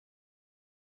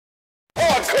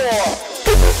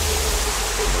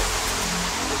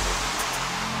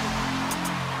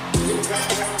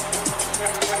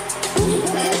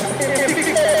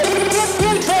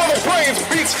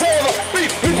Beats for the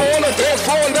beat. People on the dance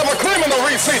floor never claiming the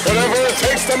receipt. Whatever it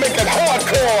takes to make it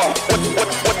hardcore.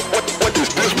 What is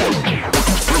this one?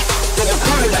 Never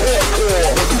claiming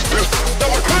hardcore. What is this?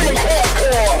 Never claiming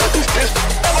hardcore. What is this?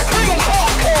 Never claiming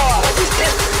hardcore. What is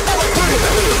this? Never claiming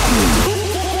hardcore.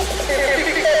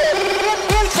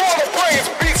 For the brains,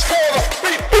 beats for the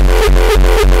beat. Beats for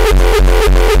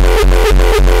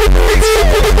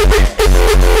the beat.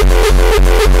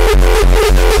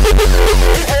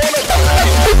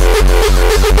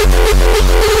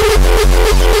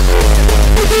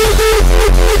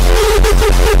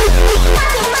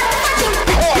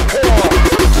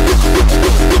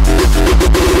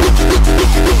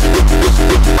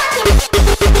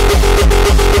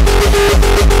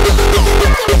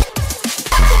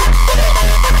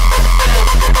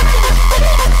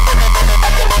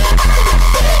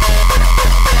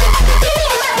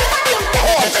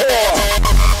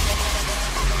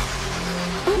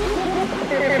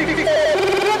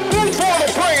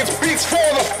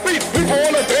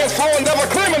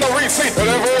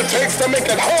 Whatever it takes to make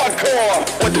it hardcore.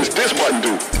 What does this button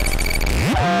do?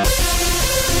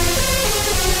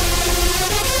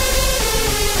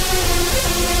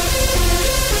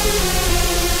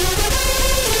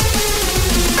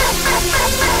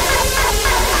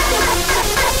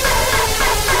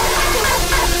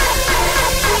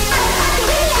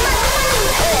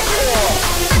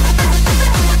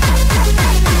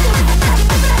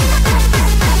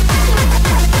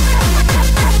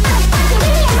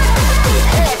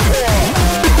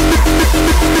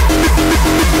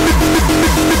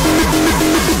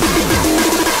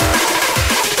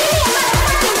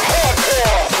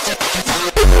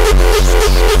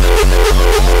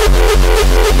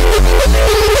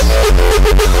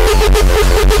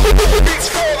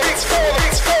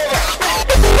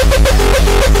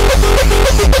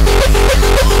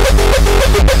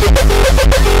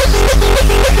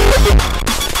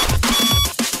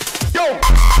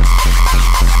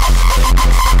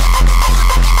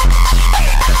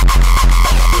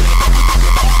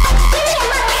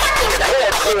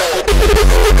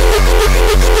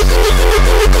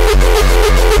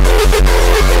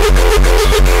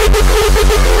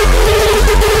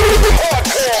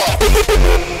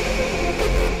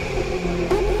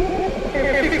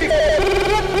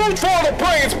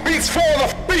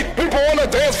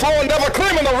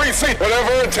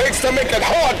 Whatever it takes to make it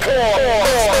hardcore.